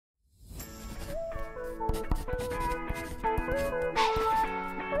Hey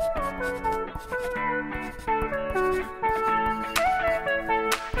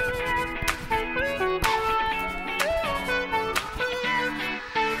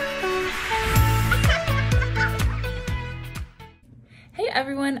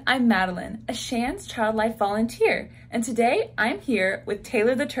everyone, I'm Madelynn, a Shands Child Life volunteer, and today I'm here with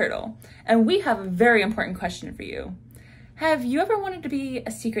Taylor the Turtle, and we have a very important question for you. Have you ever wanted to be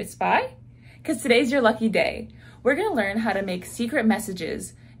a secret spy? Because today's your lucky day. We're going to learn how to make secret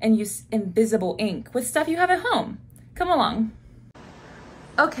messages and use invisible ink with stuff you have at home. Come along.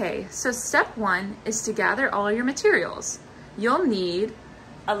 Okay, so step one is to gather all your materials. You'll need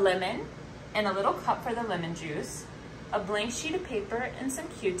a lemon and a little cup for the lemon juice, a blank sheet of paper and some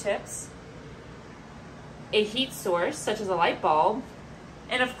Q-tips, a heat source such as a light bulb,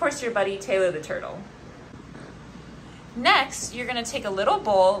 and of course your buddy Taylor the Turtle. Next, you're gonna take a little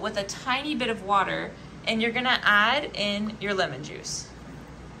bowl with a tiny bit of water and you're gonna add in your lemon juice.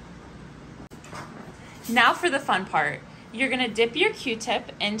 Now for the fun part. You're gonna dip your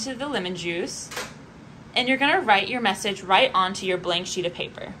Q-tip into the lemon juice and you're gonna write your message right onto your blank sheet of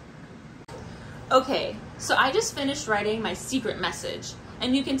paper. Okay, so I just finished writing my secret message,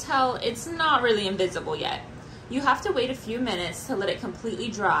 and you can tell it's not really invisible yet. You have to wait a few minutes to let it completely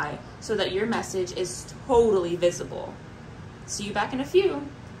dry so that your message is totally visible. See you back in a few.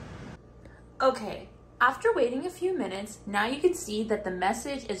 Okay, after waiting a few minutes, now you can see that the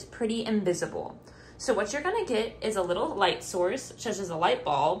message is pretty invisible. So what you're gonna get is a little light source, such as a light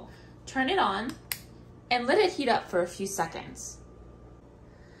bulb, turn it on, and let it heat up for a few seconds.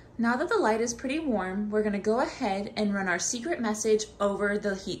 Now that the light is pretty warm, we're gonna go ahead and run our secret message over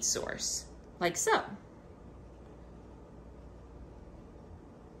the heat source, like so.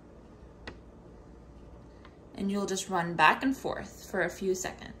 And you'll just run back and forth for a few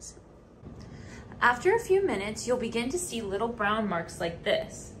seconds. After a few minutes, you'll begin to see little brown marks like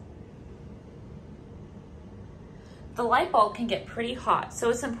this. The light bulb can get pretty hot,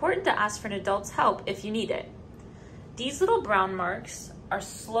 so it's important to ask for an adult's help if you need it. These little brown marks are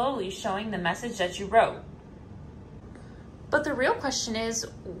slowly showing the message that you wrote. But the real question is,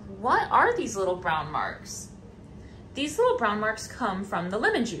 what are these little brown marks? These little brown marks come from the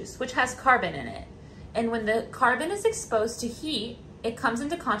lemon juice, which has carbon in it. And when the carbon is exposed to heat, it comes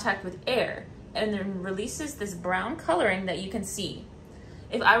into contact with air and then releases this brown coloring that you can see.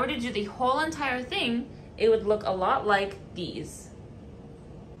 If I were to do the whole entire thing, it would look a lot like these.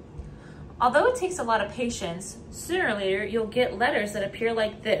 Although it takes a lot of patience, sooner or later you'll get letters that appear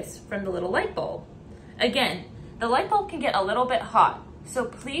like this from the little light bulb. Again, the light bulb can get a little bit hot, so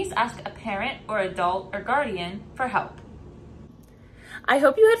please ask a parent or adult or guardian for help. I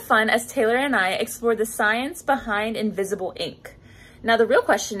hope you had fun as Taylor and I explored the science behind invisible ink. Now the real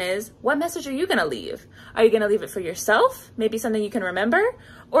question is, what message are you gonna leave? Are you gonna leave it for yourself, maybe something you can remember,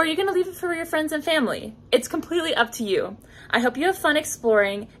 or are you gonna leave it for your friends and family? It's completely up to you. I hope you have fun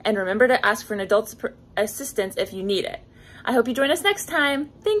exploring and remember to ask for an adult's assistance if you need it. I hope you join us next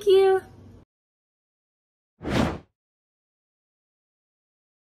time. Thank you.